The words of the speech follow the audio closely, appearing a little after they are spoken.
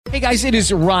Hey guys, it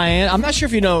is Ryan. I'm not sure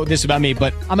if you know this about me,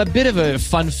 but I'm a bit of a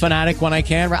fun fanatic when I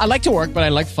can. I like to work, but I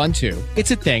like fun too. It's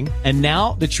a thing. And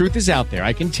now the truth is out there.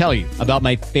 I can tell you about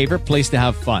my favorite place to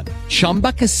have fun.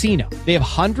 Chumba Casino. They have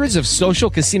hundreds of social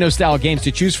casino style games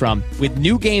to choose from with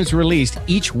new games released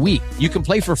each week. You can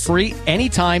play for free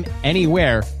anytime,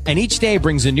 anywhere. And each day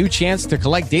brings a new chance to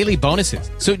collect daily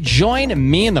bonuses. So join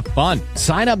me in the fun.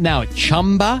 Sign up now at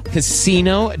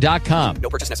ChumbaCasino.com. No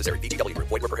purchase necessary. VGW Group.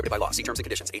 Void where prohibited by law. See terms and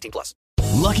conditions. 18+.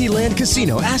 Lucky Land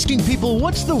Casino, asking people,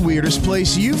 what's the weirdest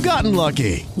place you've gotten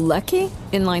lucky? Lucky?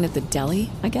 In line at the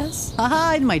deli, I guess?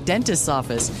 Aha, in my dentist's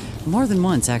office. More than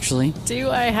once, actually.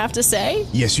 Do I have to say?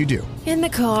 Yes, you do. In the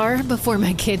car before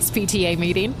my kids' PTA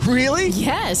meeting. Really?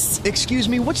 Yes. Excuse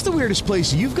me, what's the weirdest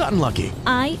place you've gotten lucky?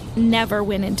 I never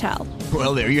win and tell.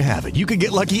 Well, there you have it. You can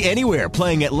get lucky anywhere,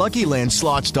 playing at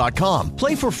LuckyLandSlots.com.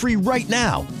 Play for free right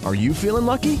now. Are you feeling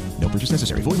lucky? No purchase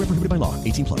necessary. Void where prohibited by law.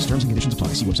 18+. Terms and conditions apply.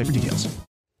 See website for details.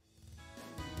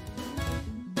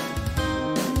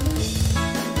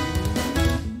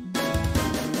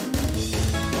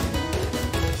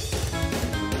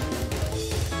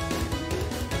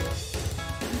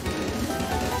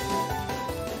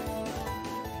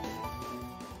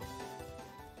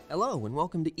 Hello, and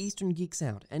welcome to Eastern Geeks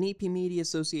Out, an EP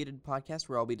Media-associated podcast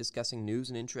where I'll be discussing news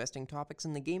and interesting topics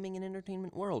in the gaming and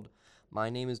entertainment world. My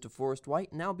name is DeForest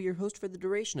White, and I'll be your host for the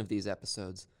duration of these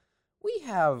episodes. We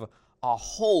have a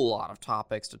whole lot of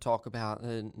topics to talk about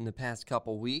in the past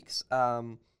couple weeks.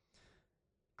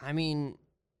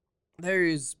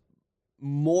 There's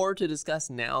more to discuss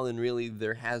now than really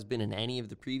there has been in any of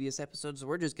the previous episodes, so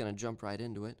we're just going to jump right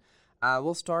into it.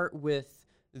 We'll start with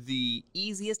the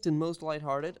easiest and most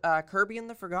lighthearted, Kirby and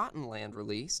the Forgotten Land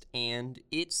released, and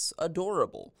it's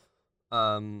adorable.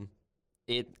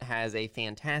 It has a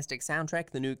fantastic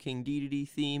soundtrack. The new King Dedede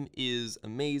theme is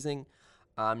amazing.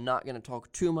 I'm not going to talk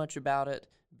too much about it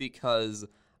because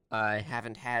I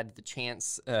haven't had the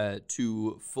chance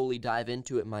to fully dive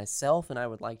into it myself, and I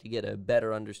would like to get a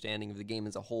better understanding of the game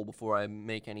as a whole before I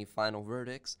make any final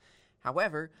verdicts.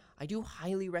 However, I do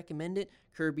highly recommend it.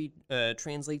 Kirby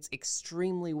translates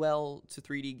extremely well to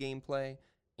 3D gameplay,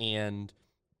 and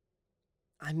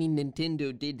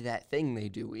Nintendo did that thing they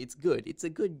do. It's good. It's a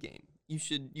good game. You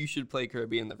should play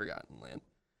Kirby and the Forgotten Land.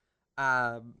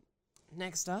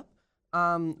 Next up,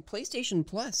 PlayStation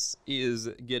Plus is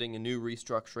getting a new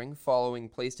restructuring following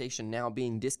PlayStation Now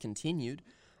being discontinued.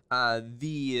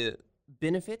 The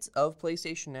benefits of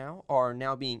PlayStation Now are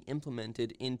now being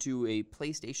implemented into a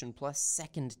PlayStation Plus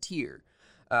second tier.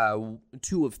 2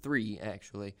 of 3,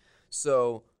 actually.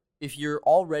 So, if you're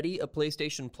already a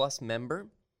PlayStation Plus member,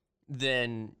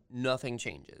 then nothing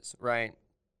changes, right?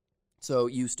 So,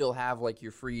 you still have,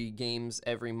 your free games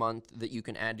every month that you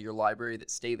can add to your library that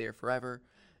stay there forever,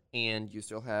 and you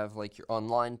still have, your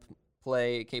online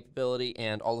play capability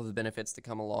and all of the benefits that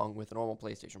come along with a normal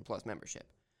PlayStation Plus membership.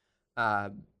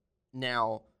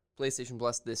 Now, PlayStation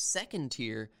Plus, this second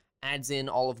tier, adds in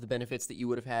all of the benefits that you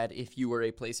would have had if you were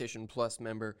a PlayStation Plus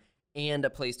member and a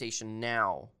PlayStation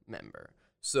Now member.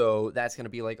 So that's going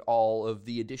to be all of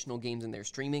the additional games in their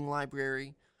streaming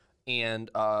library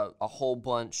and a whole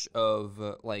bunch of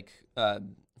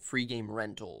free game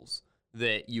rentals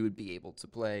that you would be able to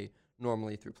play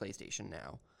normally through PlayStation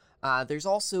Now. There's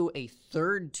also a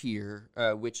third tier,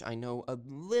 which I know a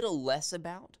little less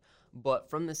about, but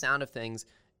from the sound of things,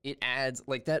 it adds,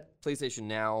 that PlayStation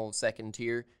Now second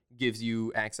tier gives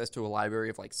you access to a library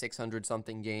of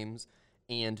 600-something games,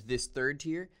 and this third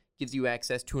tier gives you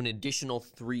access to an additional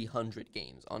 300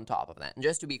 games on top of that. And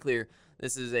just to be clear,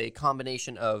 this is a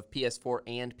combination of PS4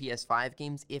 and PS5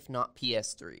 games, if not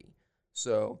PS3.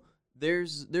 So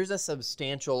there's a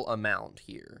substantial amount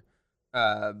here.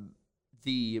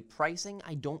 The pricing,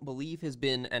 I don't believe, has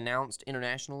been announced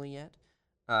internationally yet,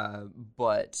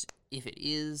 but if it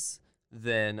is,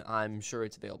 then I'm sure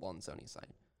it's available on the Sony site.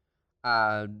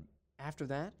 After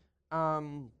that,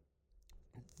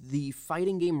 the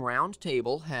Fighting Game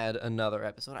Roundtable had another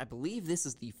episode. I believe this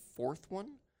is the 4th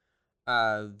one.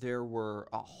 There were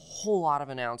a whole lot of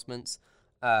announcements.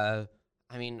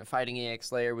 Fighting EX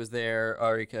Slayer was there.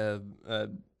 Arika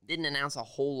didn't announce a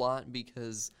whole lot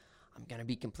because, I'm going to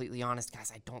be completely honest,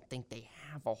 guys, I don't think they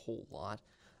have a whole lot.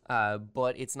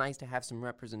 But it's nice to have some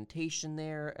representation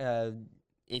there.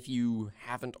 If you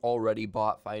haven't already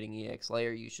bought Fighting EX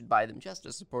Slayer, you should buy them just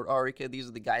to support Arika. These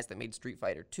are the guys that made Street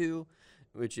Fighter 2,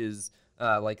 which is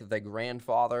the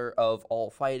grandfather of all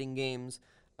fighting games,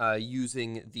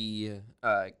 using the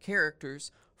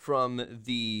characters from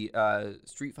the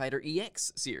Street Fighter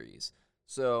EX series.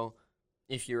 So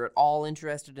if you're at all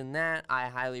interested in that, I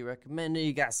highly recommend it.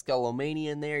 You got Skullomania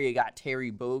in there. You got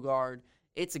Terry Bogard.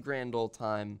 It's a grand old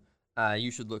time.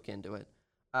 You should look into it.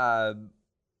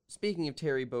 Speaking of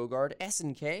Terry Bogard,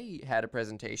 SNK had a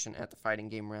presentation at the Fighting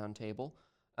Game Roundtable,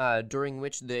 during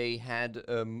which they had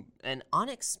an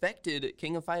unexpected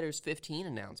King of Fighters 15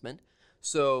 announcement.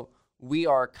 So we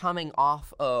are coming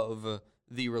off of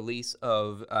the release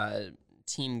of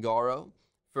Team Garo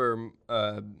for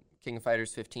King of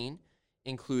Fighters 15,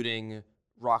 including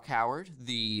Rock Howard,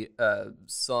 the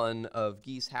son of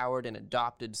Geese Howard and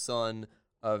adopted son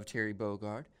of Terry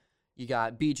Bogard. You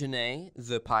got Bijane,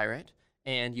 the pirate,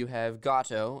 and you have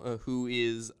Gato, who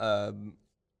is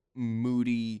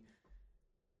moody.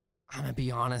 I'm gonna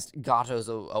be honest, Gato's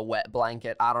a wet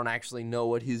blanket. I don't actually know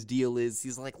what his deal is.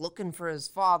 He's like looking for his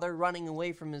father, running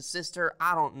away from his sister.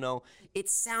 I don't know. It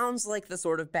sounds like the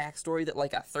sort of backstory that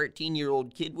like a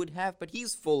 13-year-old kid would have, but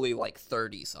he's fully like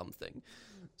 30-something.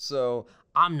 So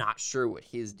I'm not sure what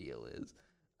his deal is.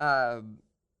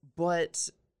 But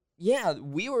yeah,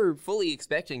 we were fully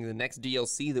expecting the next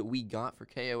DLC that we got for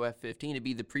KOF 15 to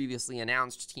be the previously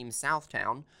announced Team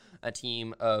Southtown, a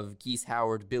team of Geese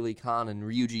Howard, Billy Khan, and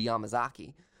Ryuji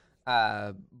Yamazaki.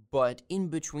 But in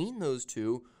between those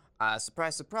two,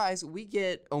 surprise, surprise, we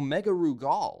get Omega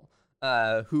Rugal,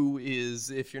 who is,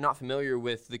 if you're not familiar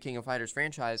with the King of Fighters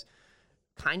franchise,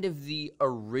 kind of the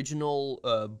original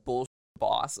bullshit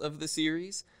boss of the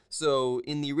series. So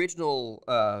in the original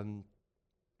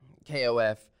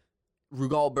KOF,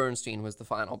 Rugal Bernstein was the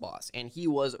final boss, and he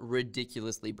was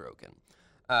ridiculously broken,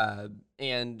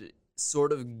 and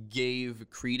sort of gave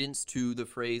credence to the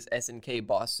phrase SNK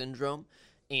boss syndrome,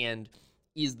 and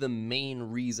is the main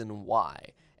reason why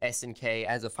SNK,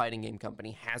 as a fighting game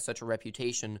company, has such a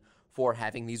reputation for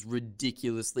having these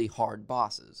ridiculously hard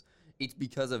bosses. It's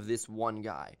because of this one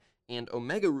guy, and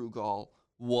Omega Rugal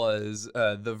was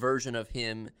the version of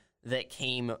him that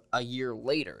came a year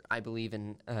later, I believe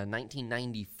in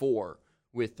 1994,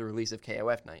 with the release of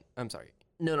KOF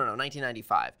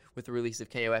 1995, with the release of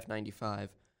KOF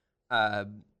 95.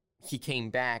 He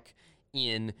came back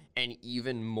in an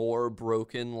even more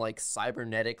broken, like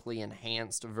cybernetically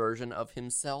enhanced version of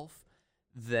himself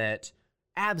that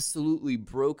absolutely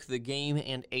broke the game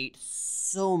and ate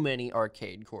so many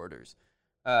arcade quarters,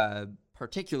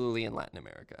 particularly in Latin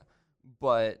America.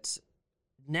 But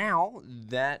now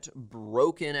that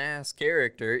broken-ass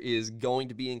character is going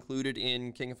to be included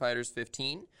in King of Fighters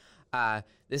 15.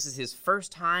 This is his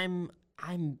first time,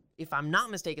 if I'm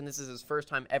not mistaken, this is his first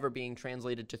time ever being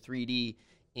translated to 3D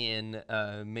in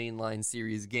a mainline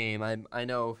series game. I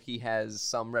know he has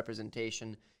some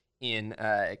representation in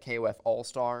KOF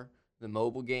All-Star, the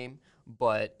mobile game,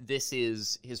 but this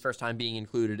is his first time being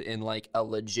included in like a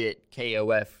legit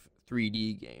KOF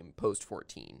 3D game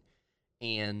post-14.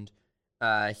 And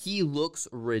he looks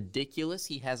ridiculous.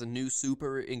 He has a new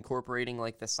super incorporating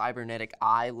like the cybernetic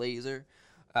eye laser.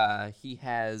 He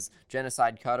has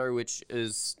Genocide Cutter, which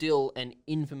is still an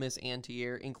infamous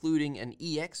anti-air, including an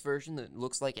EX version that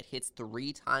looks like it hits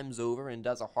 3 times over and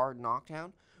does a hard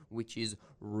knockdown, which is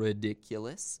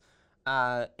ridiculous.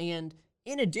 And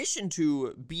in addition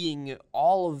to being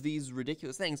all of these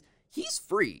ridiculous things, he's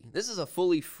free. This is a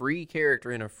fully free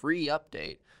character in a free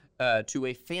update. To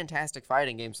a fantastic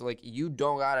fighting game, so like you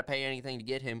don't gotta pay anything to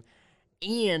get him,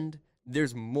 and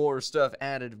there's more stuff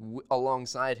added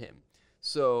alongside him.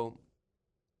 So,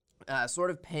 sort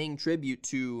of paying tribute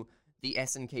to the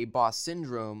SNK boss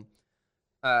syndrome,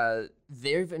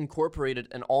 they've incorporated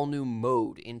an all-new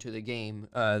mode into the game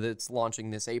that's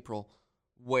launching this April,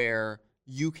 where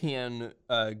you can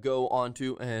go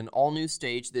onto an all-new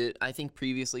stage that I think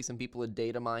previously some people had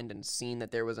data mined and seen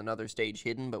that there was another stage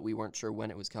hidden, but we weren't sure when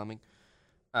it was coming.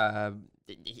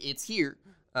 It's here.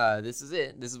 This is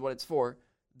it. This is what it's for.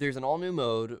 There's an all-new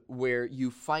mode where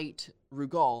you fight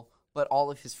Rugal, but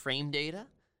all of his frame data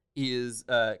is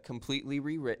completely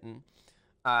rewritten.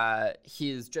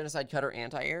 His Genocide Cutter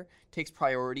anti-air takes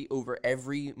priority over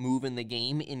every move in the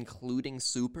game, including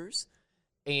supers.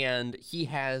 And he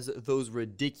has those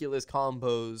ridiculous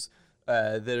combos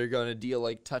that are going to deal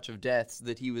like Touch of Deaths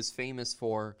that he was famous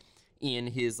for in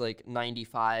his like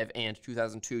 95 and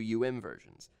 2002 UM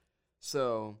versions.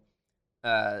 So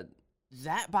that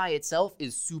by itself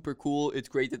is super cool. It's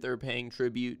great that they're paying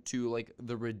tribute to like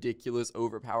the ridiculous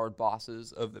overpowered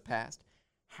bosses of the past.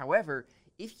 However,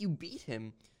 if you beat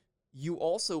him, you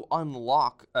also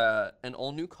unlock an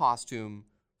all new costume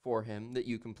for him that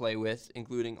you can play with,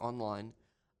 including online.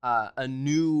 A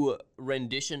new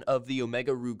rendition of the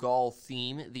Omega Rugal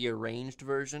theme, the arranged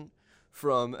version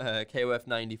from KOF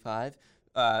 95.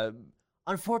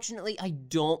 Unfortunately, I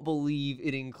don't believe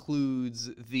it includes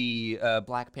the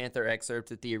Black Panther excerpt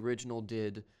that the original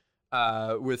did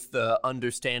with the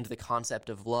Understand the Concept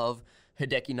of Love.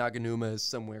 Hideki Naganuma is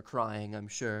somewhere crying, I'm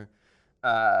sure.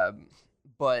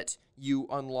 But you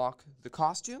unlock the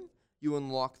costume, you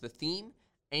unlock the theme,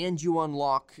 and you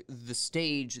unlock the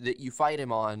stage that you fight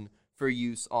him on for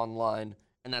use online,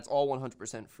 and that's all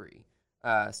 100% free.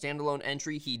 Standalone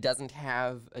entry, he doesn't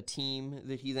have a team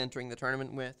that he's entering the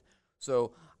tournament with,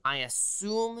 so I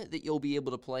assume that you'll be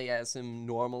able to play as him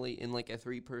normally in like a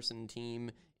 3-person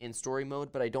team in story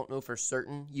mode, but I don't know for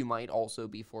certain. You might also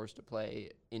be forced to play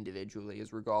individually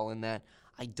as Rugal in that.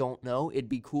 I don't know. It'd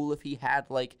be cool if he had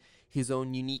like his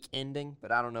own unique ending,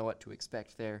 but I don't know what to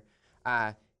expect there.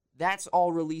 That's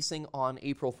all releasing on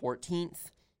April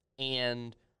 14th,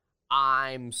 and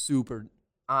I'm super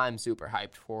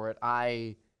hyped for it.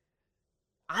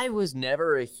 I was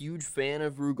never a huge fan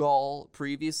of Rugal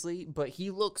previously, but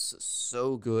he looks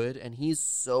so good, and he's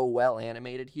so well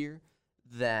animated here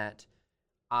that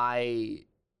I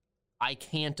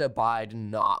can't abide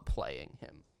not playing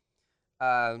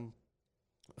him.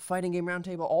 Fighting Game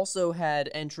Roundtable also had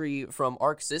entry from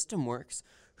Arc System Works,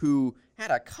 who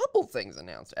had a couple things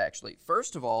announced, actually.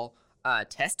 First of all,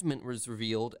 Testament was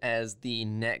revealed as the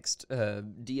next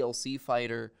DLC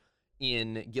fighter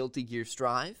in Guilty Gear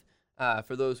Strive.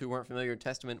 For those who weren't familiar,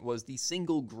 Testament was the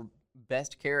single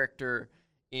best character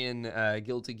in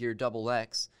Guilty Gear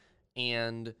XX,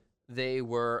 and they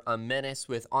were a menace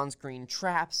with on-screen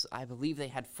traps. I believe they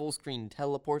had full-screen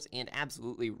teleports and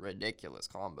absolutely ridiculous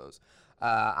combos.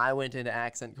 I went into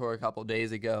Accent Core a couple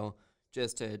days ago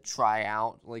just to try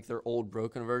out like their old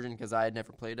broken version because I had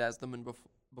never played as them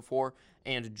before,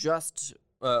 and just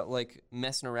like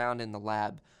messing around in the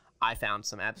lab, I found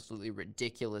some absolutely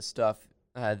ridiculous stuff.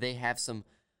 They have some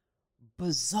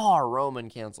bizarre Roman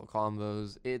cancel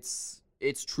combos. It's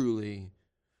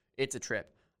a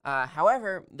trip.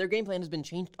 However, their game plan has been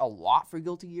changed a lot for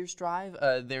Guilty Gear Strive.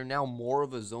 They're now more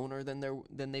of a zoner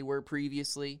than they were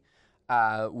previously,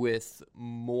 with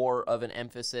more of an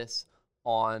emphasis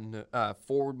on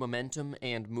forward momentum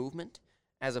and movement,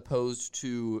 as opposed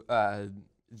to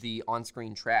the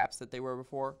on-screen traps that they were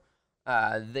before.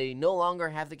 They no longer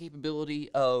have the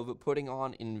capability of putting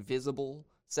on invisible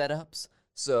setups,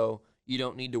 so you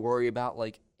don't need to worry about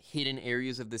like hidden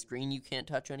areas of the screen you can't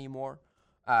touch anymore.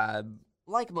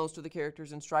 Like most of the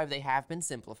characters in Strive, they have been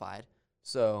simplified,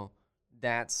 so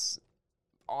that's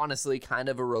honestly kind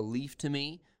of a relief to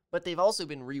me. But they've also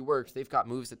been reworked. They've got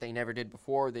moves that they never did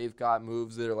before. They've got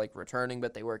moves that are like returning,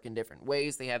 but they work in different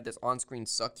ways. They have this on-screen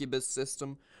succubus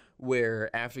system where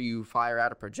after you fire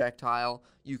out a projectile,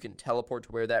 you can teleport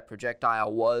to where that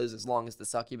projectile was as long as the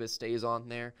succubus stays on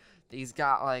there. He's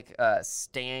got like a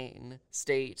stain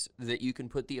state that you can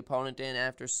put the opponent in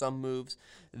after some moves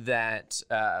that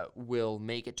will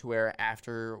make it to where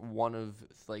after one of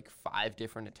like 5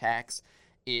 different attacks,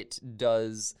 it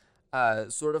does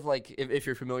sort of like if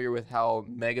you're familiar with how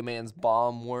Mega Man's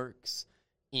bomb works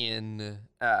in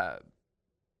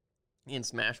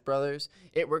Smash Brothers,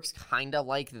 it works kind of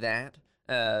like that.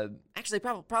 Actually,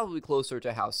 probably closer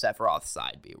to how Sephiroth's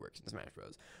side B works in Smash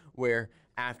Bros., where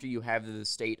after you have the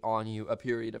state on you, a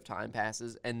period of time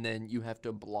passes, and then you have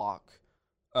to block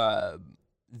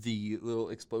the little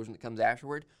explosion that comes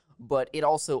afterward. But it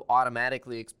also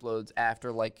automatically explodes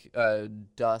after like a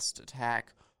dust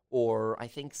attack, or I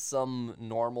think some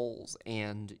normals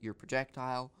and your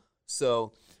projectile.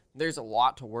 So there's a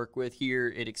lot to work with here.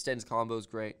 It extends combos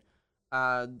great.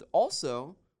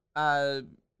 Also,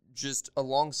 just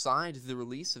alongside the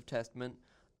release of Testament,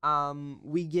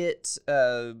 we get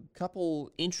a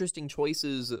couple interesting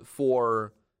choices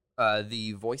for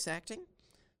the voice acting.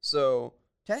 So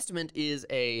Testament is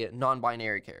a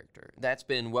non-binary character. That's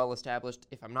been well established.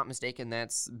 If I'm not mistaken,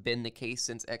 that's been the case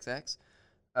since XX.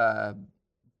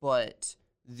 But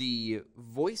the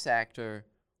voice actor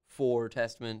for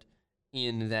Testament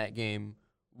in that game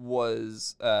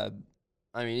was,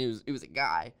 it was a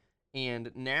guy.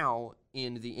 And now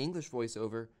in the English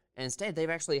voiceover, instead they've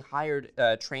actually hired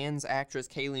trans actress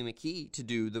Kaylee McKee to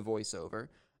do the voiceover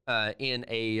in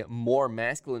a more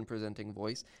masculine presenting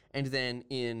voice. And then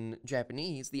in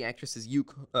Japanese, the actress is Yu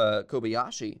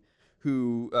Kobayashi,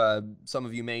 who some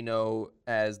of you may know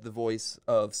as the voice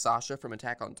of Sasha from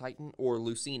Attack on Titan or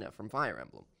Lucina from Fire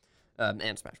Emblem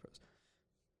and Smash Bros.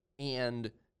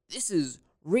 And this is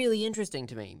really interesting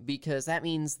to me because that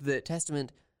means that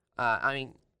Testament,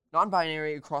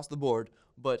 non-binary across the board,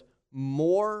 but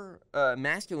more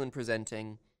masculine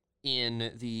presenting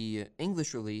in the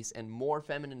English release and more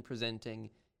feminine presenting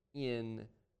in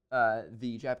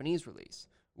the Japanese release,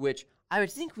 which I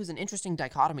would think was an interesting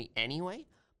dichotomy anyway.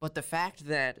 But the fact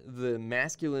that the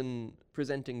masculine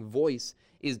presenting voice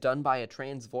is done by a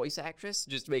trans voice actress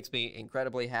just makes me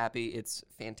incredibly happy. It's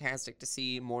fantastic to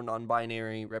see more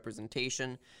non-binary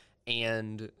representation,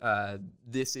 and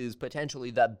this is potentially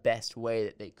the best way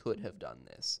that they could have done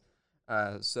this.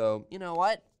 So, you know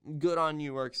what? Good on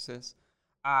you, ArcSys.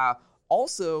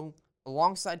 Also,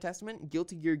 alongside Testament,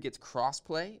 Guilty Gear gets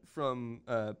crossplay from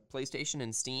PlayStation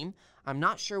and Steam. I'm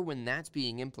not sure when that's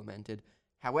being implemented.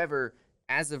 However,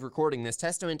 as of recording this,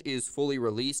 Testament is fully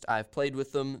released. I've played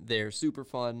with them. They're super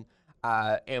fun.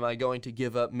 Am I going to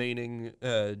give up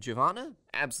maining Giovanna?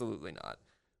 Absolutely not.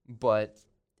 But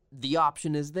the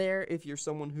option is there if you're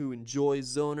someone who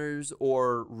enjoys zoners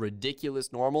or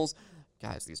ridiculous normals.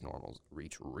 Guys, these normals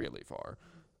reach really far.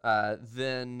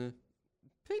 Then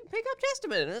pick up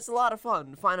Testament. It's a lot of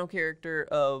fun. Final character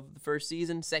of the first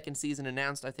season. Second season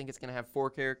announced. I think it's going to have 4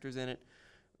 characters in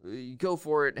it. Go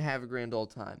for it and have a grand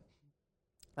old time.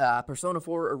 Persona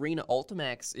 4 Arena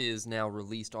Ultimax is now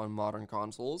released on modern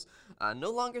consoles.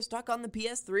 No longer stuck on the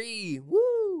PS3.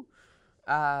 Woo!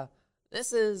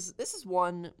 This is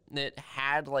one that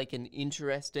had like an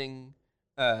interesting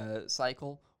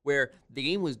cycle where the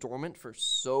game was dormant for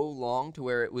so long to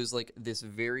where it was like this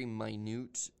very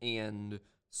minute and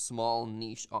small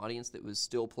niche audience that was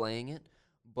still playing it.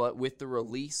 But with the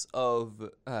release of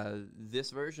this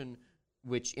version,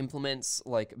 which implements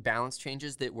like balance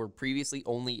changes that were previously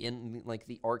only in like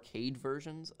the arcade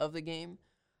versions of the game,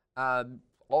 all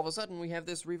of a sudden we have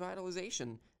this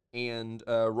revitalization, and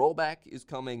rollback is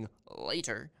coming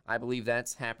later. I believe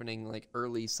that's happening like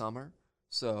early summer,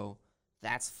 so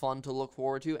that's fun to look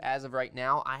forward to. As of right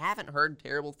now, I haven't heard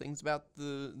terrible things about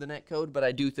the netcode, but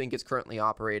I do think it's currently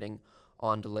operating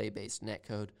on delay-based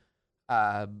netcode.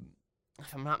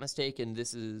 If I'm not mistaken,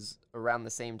 this is around the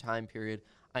same time period.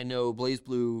 I know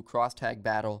BlazBlue Cross Tag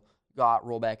Battle got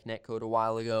rollback netcode a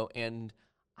while ago, and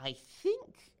I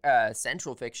think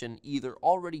Central Fiction either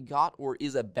already got or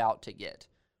is about to get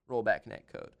rollback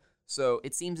netcode. So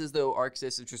it seems as though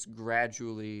ArcSys is just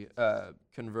gradually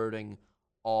converting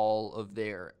all of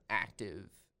their active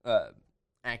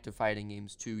fighting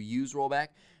games to use rollback,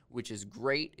 which is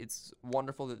great. It's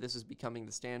wonderful that this is becoming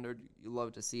the standard. You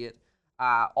love to see it.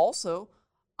 Also,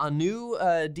 a new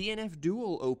DNF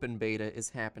Duel open beta is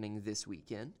happening this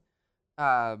weekend.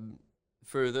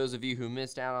 For those of you who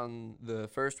missed out on the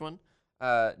first one,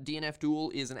 DNF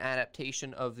Duel is an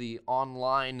adaptation of the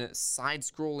online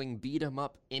side-scrolling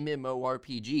beat-em-up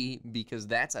MMORPG, because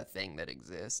that's a thing that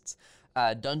exists,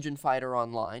 Dungeon Fighter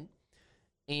Online,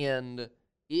 and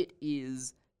it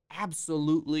is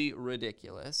absolutely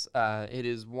ridiculous. It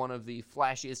is one of the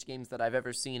flashiest games that I've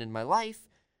ever seen in my life,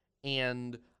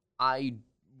 and I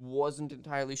wasn't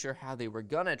entirely sure how they were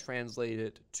gonna translate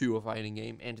it to a fighting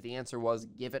game, and the answer was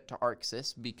give it to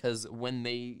ArcSys, because when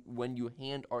you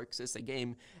hand ArcSys a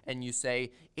game and you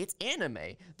say it's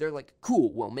anime, they're like,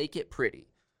 cool, we'll make it pretty.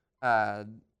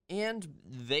 And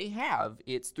they have.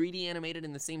 It's 3D animated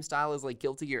in the same style as like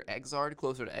Guilty Gear Xrd,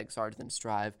 closer to Xrd than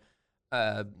Strive.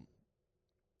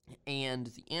 And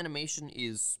the animation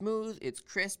is smooth, it's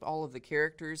crisp, all of the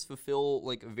characters fulfill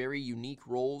like very unique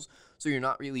roles, so you're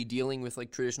not really dealing with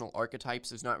like traditional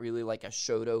archetypes. There's not really like a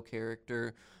Shoto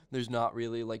character, there's not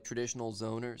really like traditional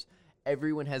zoners.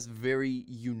 Everyone has very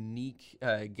unique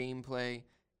gameplay,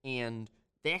 and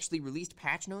they actually released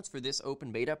patch notes for this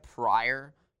open beta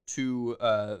prior to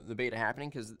the beta happening,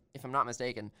 because if I'm not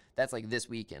mistaken, that's like this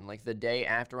weekend, like the day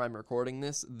after I'm recording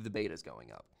this, the beta's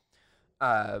going up.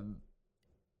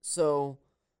 So,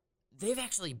 they've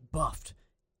actually buffed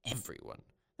everyone.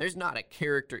 There's not a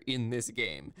character in this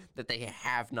game that they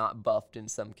have not buffed in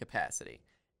some capacity.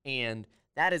 And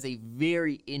that is a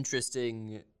very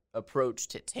interesting approach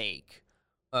to take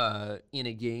in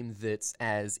a game that's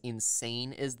as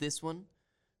insane as this one,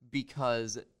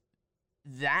 because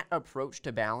that approach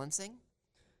to balancing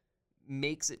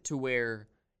makes it to where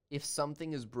if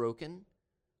something is broken,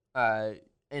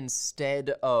 instead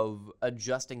of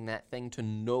adjusting that thing to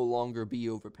no longer be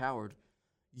overpowered,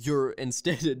 you're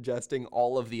instead adjusting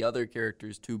all of the other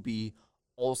characters to be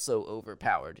also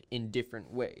overpowered in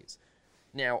different ways.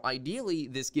 Now, ideally,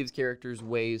 this gives characters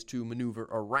ways to maneuver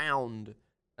around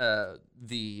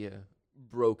the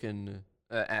broken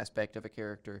aspect of a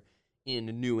character in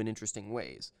new and interesting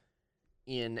ways.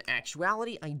 In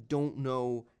actuality, I don't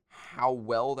know how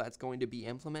well that's going to be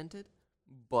implemented,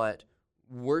 but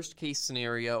worst case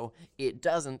scenario, it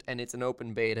doesn't, and it's an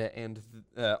open beta, and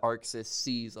ArcSys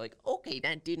sees like, okay,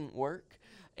 that didn't work,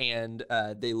 and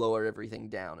they lower everything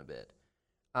down a bit.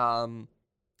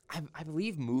 I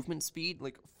believe movement speed,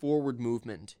 like forward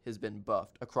movement, has been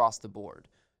buffed across the board.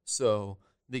 So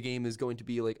the game is going to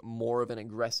be like more of an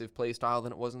aggressive play style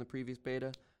than it was in the previous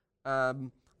beta.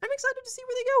 I'm excited to see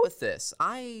where they go with this.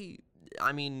 I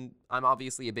mean, I'm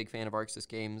obviously a big fan of ArcSys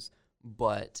games,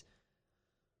 but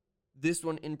this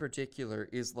one in particular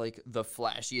is like the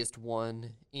flashiest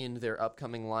one in their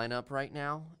upcoming lineup right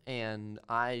now, and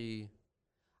I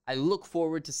look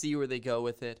forward to see where they go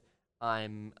with it.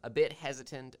 I'm a bit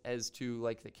hesitant as to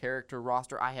like the character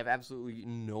roster. I have absolutely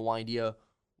no idea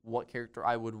what character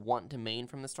I would want to main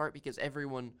from the start, because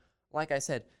everyone, like I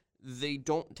said, they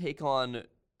don't take on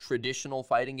traditional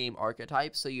fighting game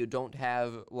archetypes, so you don't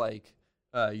have like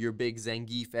your big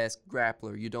Zangief-esque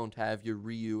grappler, you don't have your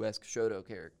Ryu-esque Shoto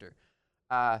character.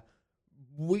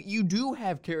 You do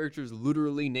have characters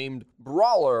literally named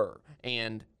Brawler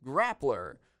and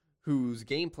Grappler, whose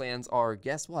game plans are,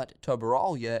 guess what, to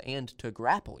brawl ya and to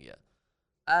grapple ya.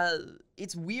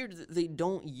 It's weird that they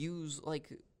don't use,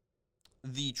 like,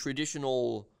 the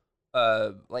traditional,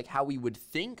 like, how we would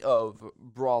think of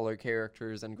Brawler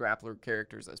characters and Grappler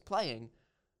characters as playing,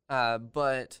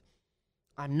 but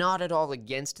I'm not at all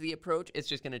against the approach. It's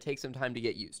just going to take some time to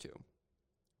get used to.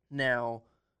 Now,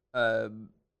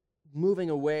 moving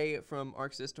away from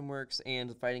Arc System Works and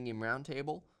the Fighting Game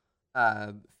Roundtable,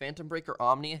 Phantom Breaker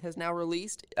Omnia has now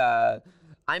released.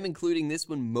 I'm including this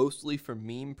one mostly for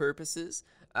meme purposes.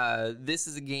 This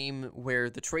is a game where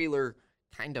the trailer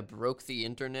kind of broke the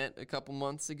internet a couple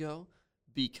months ago,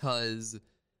 because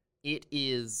it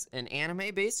is an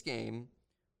anime-based game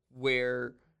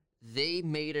where they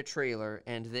made a trailer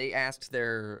and they asked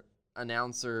their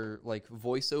announcer, like,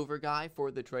 voiceover guy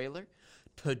for the trailer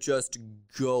to just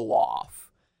go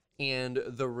off. And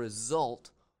the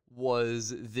result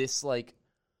was this, like,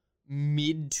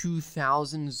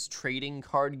 mid-2000s trading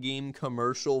card game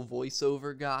commercial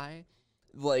voiceover guy.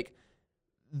 Like,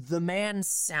 the man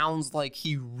sounds like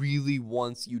he really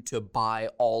wants you to buy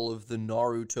all of the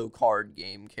Naruto card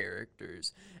game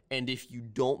characters. And if you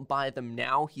don't buy them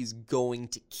now, he's going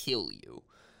to kill you.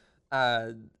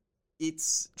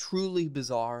 It's truly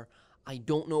bizarre. I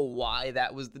don't know why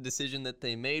that was the decision that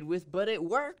they made with, but it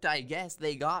worked, I guess.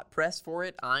 They got press for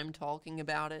it. I'm talking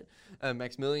about it.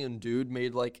 Maximilian Dude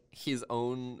made, like, his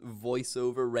own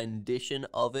voiceover rendition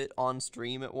of it on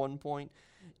stream at one point.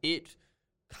 It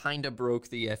kind of broke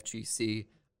the FGC.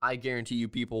 I guarantee you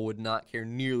people would not care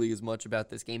nearly as much about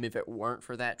this game if it weren't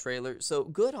for that trailer. So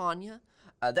good on ya.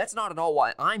 That's not at all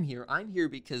why I'm here. I'm here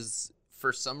because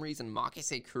for some reason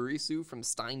Makise Kurisu from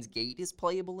Steins Gate is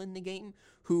playable in the game,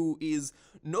 who is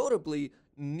notably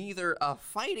neither a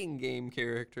fighting game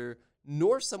character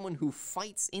nor someone who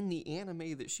fights in the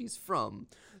anime that she's from.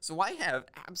 So I have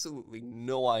absolutely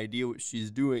no idea what she's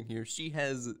doing here. She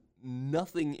has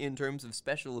nothing in terms of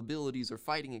special abilities or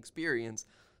fighting experience,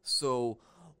 so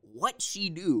what she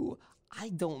do, I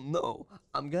don't know.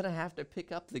 I'm gonna have to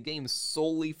pick up the game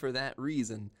solely for that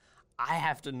reason. I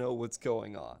have to know what's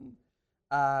going on.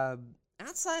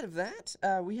 Outside of that,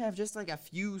 we have just like a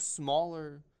few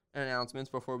smaller announcements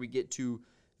before we get to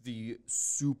the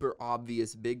super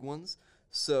obvious big ones,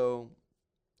 so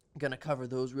I'm gonna cover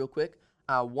those real quick.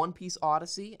 One Piece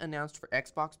Odyssey announced for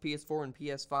Xbox, PS4, and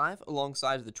PS5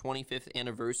 alongside the 25th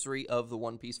anniversary of the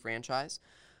One Piece franchise.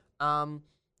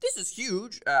 This is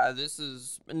huge. This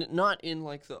is not in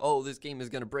like the, oh, this game is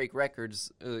going to break records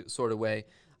sort of way.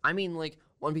 I mean, like,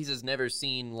 One Piece has never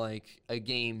seen like a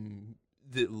game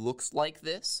that looks like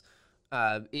this.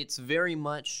 It's very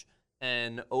much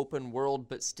an open world,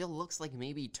 but still looks like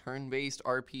maybe turn-based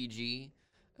RPG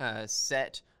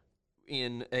set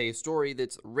in a story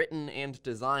that's written and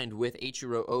designed with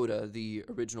Eiichiro Oda, the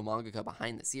original mangaka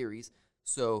behind the series.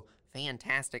 So,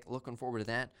 fantastic. Looking forward to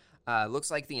that.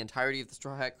 Looks like the entirety of the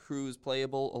Straw Hat Crew is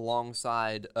playable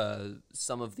alongside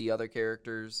some of the other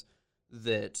characters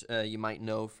that you might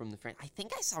know from the franchise. I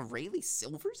think I saw Rayleigh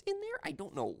Silvers in there. I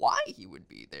don't know why he would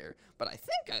be there, but I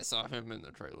think I saw him in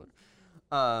the trailer.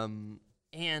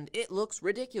 And it looks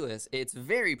ridiculous. It's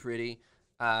very pretty.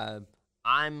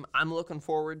 I'm looking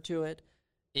forward to it.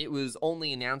 It was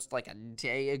only announced like a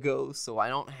day ago, so I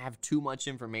don't have too much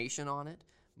information on it,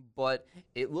 but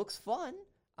it looks fun.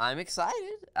 I'm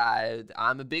excited.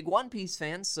 I'm a big One Piece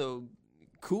fan, so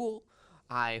cool.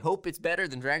 I hope it's better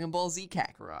than Dragon Ball Z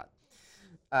Kakarot.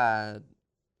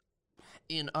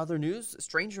 In other news,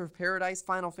 Stranger of Paradise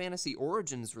Final Fantasy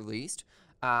Origins released.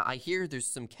 I hear there's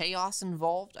some chaos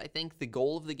involved. I think the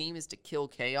goal of the game is to kill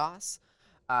chaos.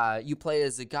 You play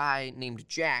as a guy named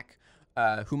Jack,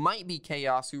 who might be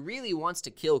Chaos, who really wants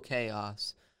to kill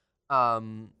Chaos.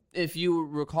 If you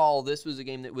recall, this was a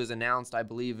game that was announced, I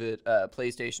believe, at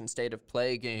PlayStation State of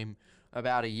Play game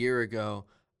about a year ago.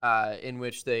 in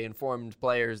which they informed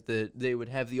players that they would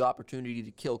have the opportunity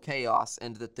to kill Chaos,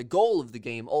 and that the goal of the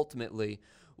game ultimately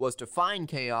was to find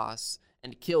Chaos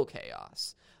and kill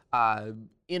Chaos.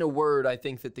 In a word, I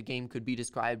think that the game could be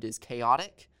described as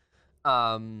chaotic.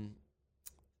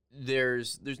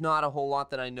 There's not a whole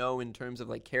lot that I know in terms of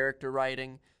like character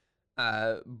writing,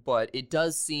 but it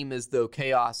does seem as though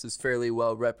Chaos is fairly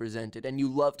well represented, and you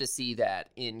love to see that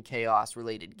in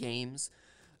Chaos-related games.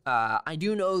 I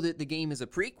do know that the game is a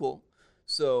prequel,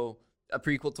 so a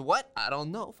prequel to what? I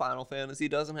don't know. Final Fantasy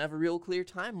doesn't have a real clear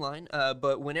timeline,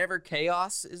 but whenever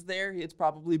Chaos is there, it's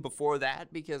probably before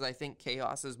that, because I think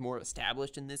Chaos is more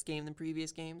established in this game than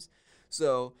previous games.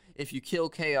 So if you kill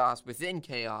Chaos within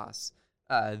Chaos,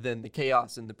 then the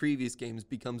Chaos in the previous games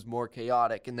becomes more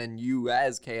chaotic, and then you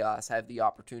as Chaos have the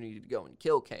opportunity to go and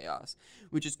kill Chaos,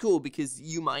 which is cool because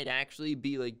you might actually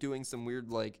be like doing some weird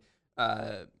like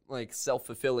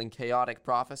self-fulfilling chaotic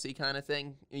prophecy kind of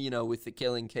thing, you know, with the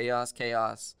killing Chaos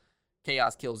kills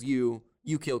you,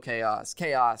 you kill Chaos.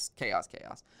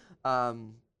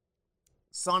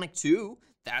 Sonic 2,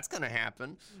 that's gonna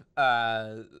happen.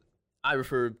 I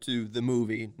refer to the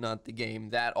movie, not the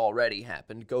game. That already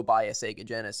happened. Go buy a Sega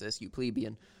Genesis, you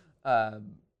plebeian.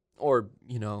 Or,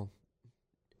 you know,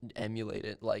 emulate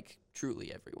it like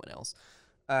truly everyone else.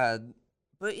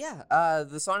 But yeah,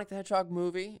 the Sonic the Hedgehog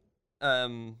movie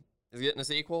is getting a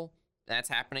sequel. That's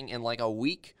happening in like a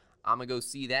week. I'm gonna go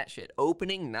see that shit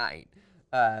opening night,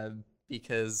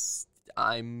 because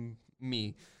I'm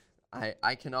me.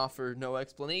 I can offer no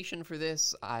explanation for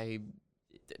this.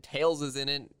 Tails is in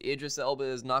it. Idris Elba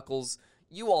is Knuckles.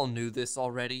 You all knew this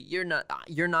already. You're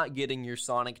not getting your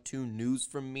Sonic 2 news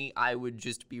from me. I would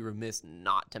just be remiss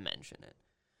not to mention it.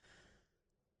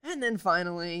 And then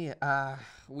finally,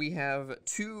 we have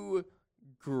two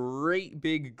great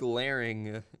big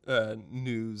glaring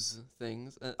news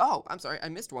things. Oh, I'm sorry, I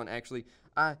missed one actually.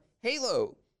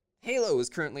 Halo. Halo is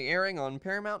currently airing on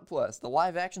Paramount Plus, the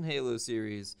live-action Halo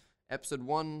series. Episode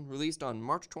 1 released on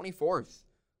March 24th.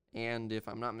 And if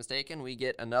I'm not mistaken, we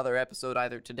get another episode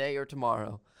either today or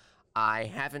tomorrow. I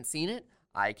haven't seen it.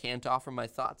 I can't offer my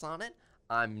thoughts on it.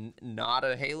 I'm not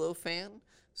a Halo fan,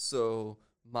 so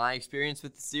my experience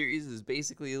with the series is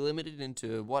basically limited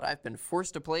into what I've been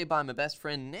forced to play by my best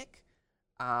friend Nick.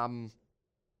 I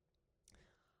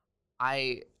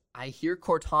hear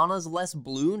Cortana's less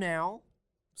blue now,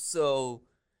 so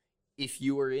if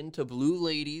you are into blue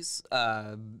ladies,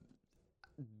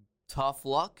 tough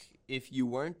luck. If you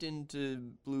weren't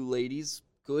into blue ladies,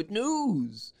 good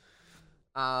news.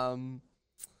 I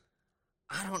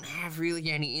don't have really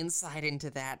any insight into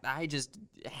that. I just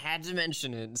had to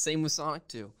mention it. Same with Sonic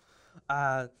 2.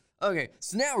 Okay,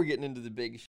 so now we're getting into the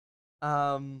big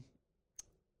Breath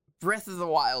of the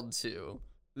Wild 2.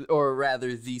 Or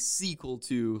rather, the sequel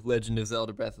to Legend of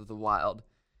Zelda Breath of the Wild.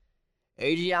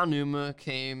 Eiji Aonuma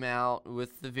came out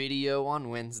with the video on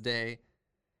Wednesday.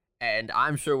 And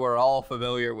I'm sure we're all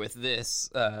familiar with this,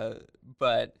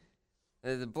 but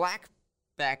the black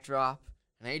backdrop,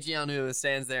 and Eiji Aonuma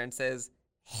stands there and says,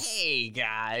 "Hey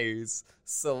guys,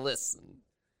 so listen.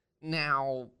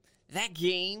 Now, that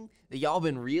game that y'all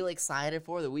been real excited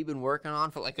for, that we've been working on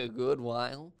for like a good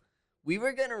while, we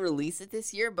were gonna release it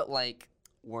this year, but like,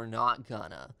 we're not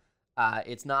gonna.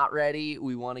 It's not ready.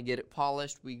 We want to get it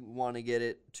polished. We want to get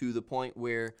it to the point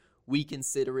where we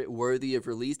consider it worthy of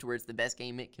release, to where it's the best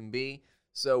game it can be.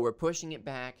 So we're pushing it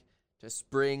back to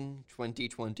spring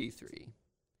 2023.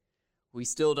 We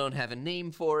still don't have a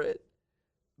name for it,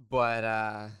 but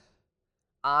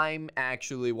I'm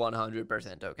actually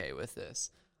 100% okay with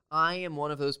this. I am one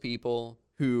of those people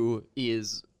who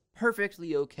is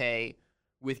perfectly okay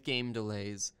with game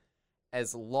delays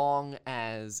as long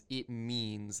as it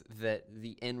means that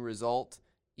the end result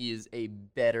is a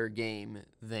better game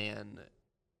than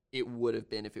it would have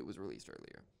been if it was released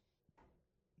earlier.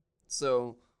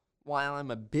 So, while I'm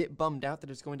a bit bummed out that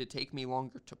it's going to take me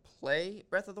longer to play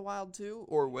Breath of the Wild 2,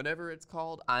 or whatever it's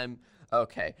called, I'm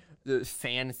okay. The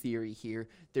fan theory here.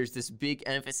 There's this big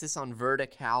emphasis on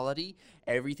verticality.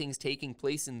 Everything's taking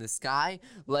place in the sky.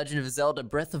 Legend of Zelda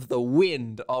Breath of the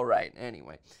Wind. All right,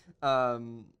 anyway.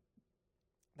 That's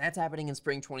happening in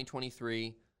spring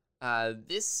 2023.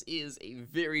 This is a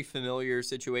very familiar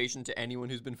situation to anyone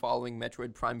who's been following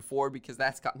Metroid Prime 4, because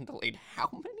that's gotten delayed how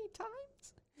many times?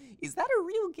 Is that a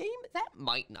real game? That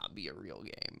might not be a real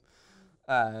game.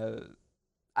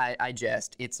 I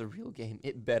jest. It's a real game.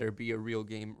 It better be a real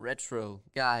game. Retro,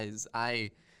 guys,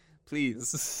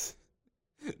 please,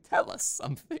 tell us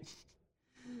something.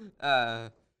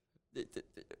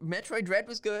 Metroid Dread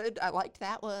was good. I liked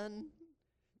that one.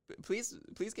 Please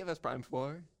give us Prime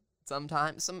 4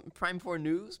 sometime. Some Prime 4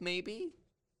 news, maybe?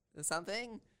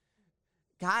 something?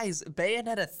 Guys,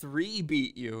 Bayonetta 3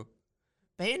 beat you.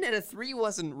 Bayonetta 3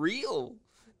 wasn't real.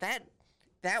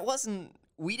 That wasn't...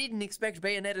 We didn't expect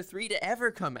Bayonetta 3 to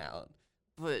ever come out.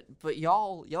 But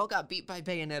y'all got beat by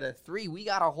Bayonetta 3. We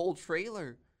got a whole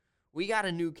trailer. We got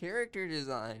a new character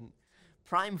design.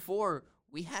 Prime 4,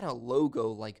 we had a logo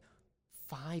like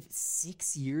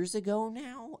 5-6 years ago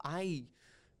now.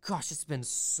 Gosh, it's been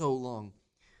so long.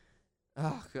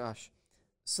 Oh, gosh.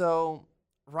 So,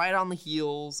 right on the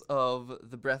heels of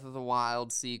the Breath of the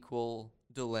Wild sequel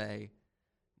delay,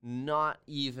 not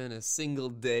even a single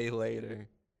day later,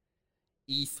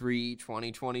 E3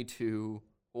 2022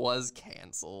 was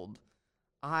canceled.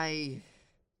 This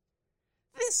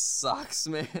sucks,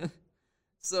 man.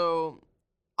 So,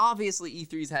 obviously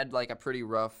E3's had like a pretty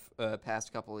rough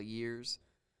past couple of years,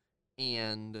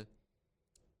 and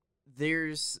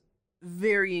there's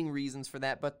varying reasons for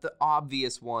that, but the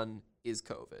obvious one is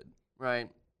COVID, right?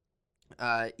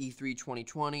 E3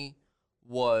 2020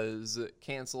 was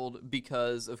canceled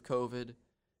because of COVID,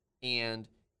 and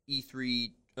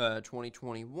E3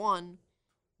 2021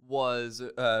 was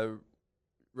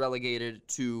relegated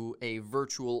to a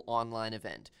virtual online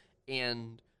event.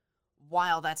 And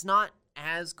while that's not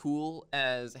as cool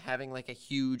as having like a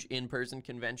huge in-person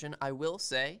convention, I will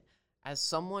say, as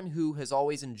someone who has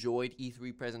always enjoyed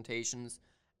E3 presentations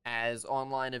as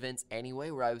online events anyway,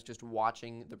 where I was just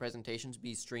watching the presentations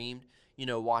be streamed,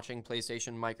 watching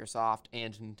PlayStation, Microsoft,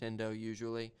 and Nintendo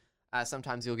usually.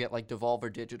 Sometimes you'll get like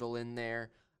Devolver Digital in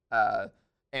there,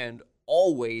 and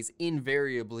always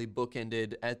invariably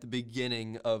bookended at the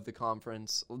beginning of the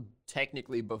conference,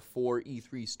 technically before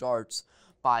E3 starts,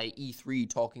 by E3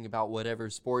 talking about whatever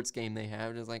sports game they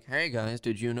have. And it's like, hey guys,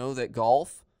 did you know that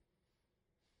golf?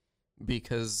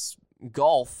 Because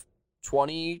golf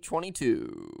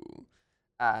 2022,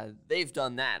 they've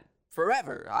done that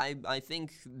forever. I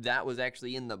think that was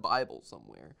actually in the Bible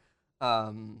somewhere.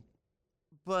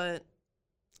 But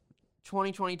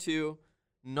 2022,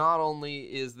 not only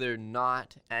is there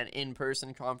not an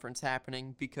in-person conference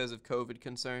happening because of COVID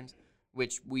concerns,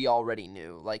 which we already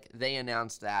knew, like they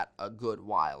announced that a good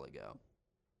while ago,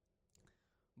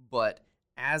 but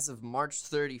as of March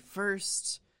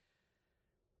 31st,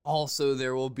 also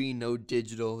there will be no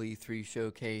digital E3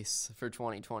 showcase for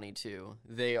 2022.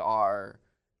 They are,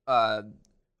 I'll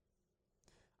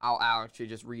actually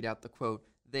just read out the quote.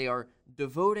 They are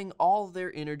devoting all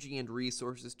their energy and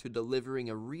resources to delivering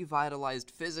a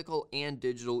revitalized physical and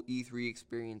digital E3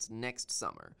 experience next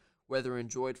summer. Whether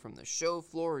enjoyed from the show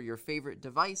floor or your favorite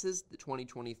devices, the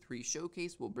 2023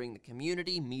 showcase will bring the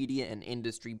community, media, and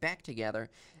industry back together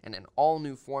in an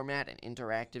all-new format and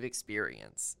interactive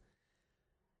experience.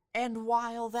 And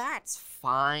while that's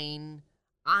fine,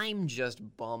 I'm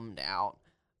just bummed out.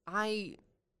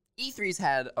 E3's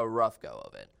had a rough go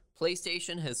of it.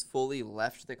 PlayStation has fully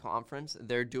left the conference.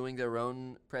 They're doing their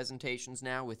own presentations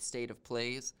now with State of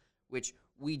Plays, which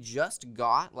we just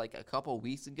got like a couple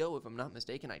weeks ago, if I'm not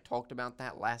mistaken. I talked about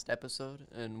that last episode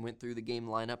and went through the game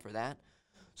lineup for that.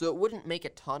 So it wouldn't make a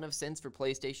ton of sense for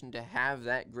PlayStation to have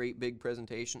that great big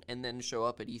presentation and then show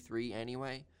up at E3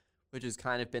 anyway, which has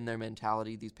kind of been their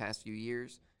mentality these past few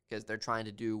years, because they're trying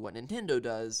to do what Nintendo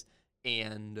does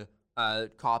and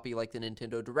copy like the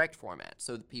Nintendo Direct format,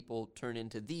 so that people turn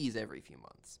into these every few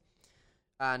months.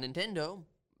 Nintendo,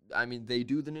 I mean, they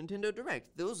do the Nintendo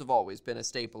Direct. Those have always been a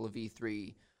staple of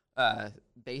E3,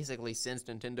 basically since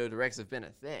Nintendo Directs have been a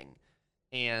thing.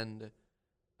 And,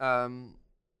 I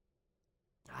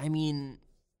mean,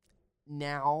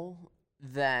 now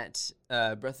that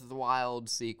Breath of the Wild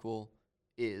sequel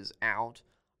is out,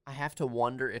 I have to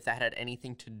wonder if that had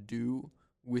anything to do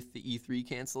with the E3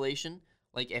 cancellation.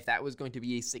 Like, if that was going to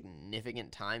be a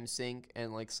significant time sink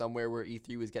and, like, somewhere where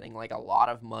E3 was getting, like, a lot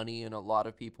of money and a lot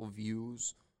of people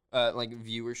viewership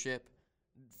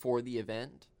for the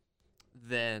event,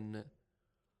 then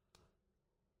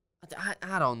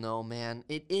I don't know, man.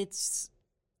 It's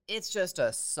just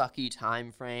a sucky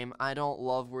time frame. I don't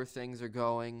love where things are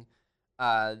going.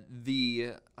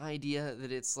 The idea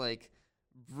that it's, like,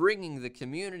 bringing the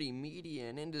community, media,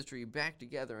 and industry back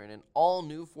together in an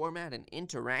all-new format and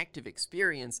interactive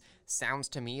experience sounds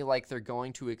to me like they're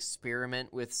going to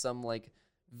experiment with some, like,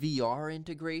 VR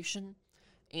integration.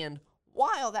 And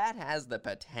while that has the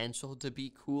potential to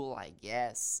be cool, I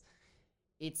guess,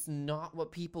 it's not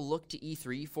what people look to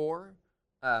E3 for.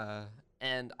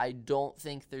 And I don't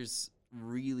think there's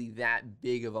really that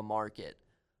big of a market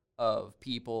of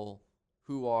people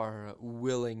who are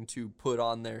willing to put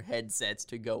on their headsets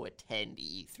to go attend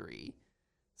E3.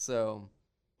 So,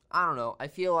 I don't know. I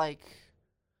feel like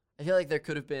there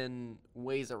could have been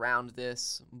ways around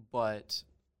this, but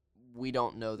we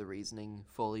don't know the reasoning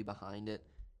fully behind it.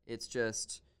 It's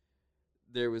just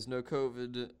there was no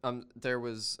COVID. There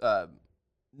was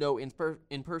no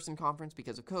in-person conference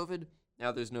because of COVID.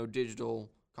 Now there's no digital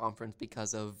conference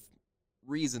because of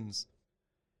reasons.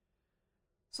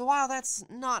 So while that's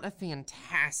not a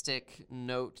fantastic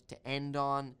note to end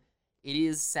on, it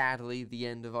is sadly the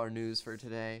end of our news for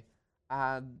today.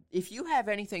 If you have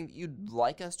anything that you'd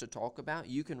like us to talk about,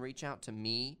 you can reach out to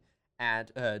me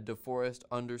at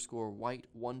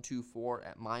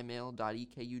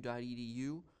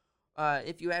deforest_white124@mymail.eku.edu.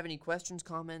 If you have any questions,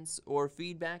 comments, or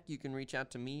feedback, you can reach out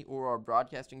to me or our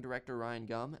broadcasting director, Ryan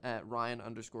Gum, at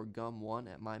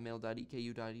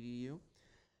ryan_gum1@mymail.eku.edu.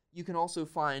 You can also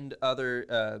find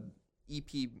other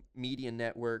EP Media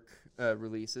Network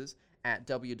releases at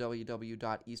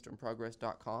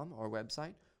www.easternprogress.com, our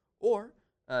website, or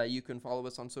you can follow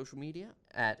us on social media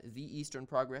at The Eastern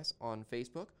Progress on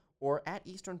Facebook or at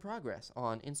Eastern Progress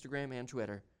on Instagram and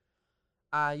Twitter.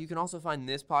 You can also find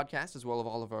this podcast, as well as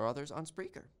all of our others, on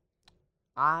Spreaker.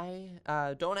 I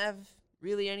don't have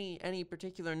really any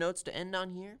particular notes to end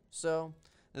on here, so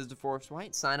this is DeForest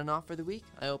White signing off for the week.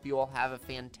 I hope you all have a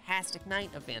fantastic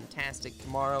night, a fantastic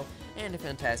tomorrow, and a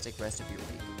fantastic rest of your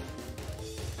week.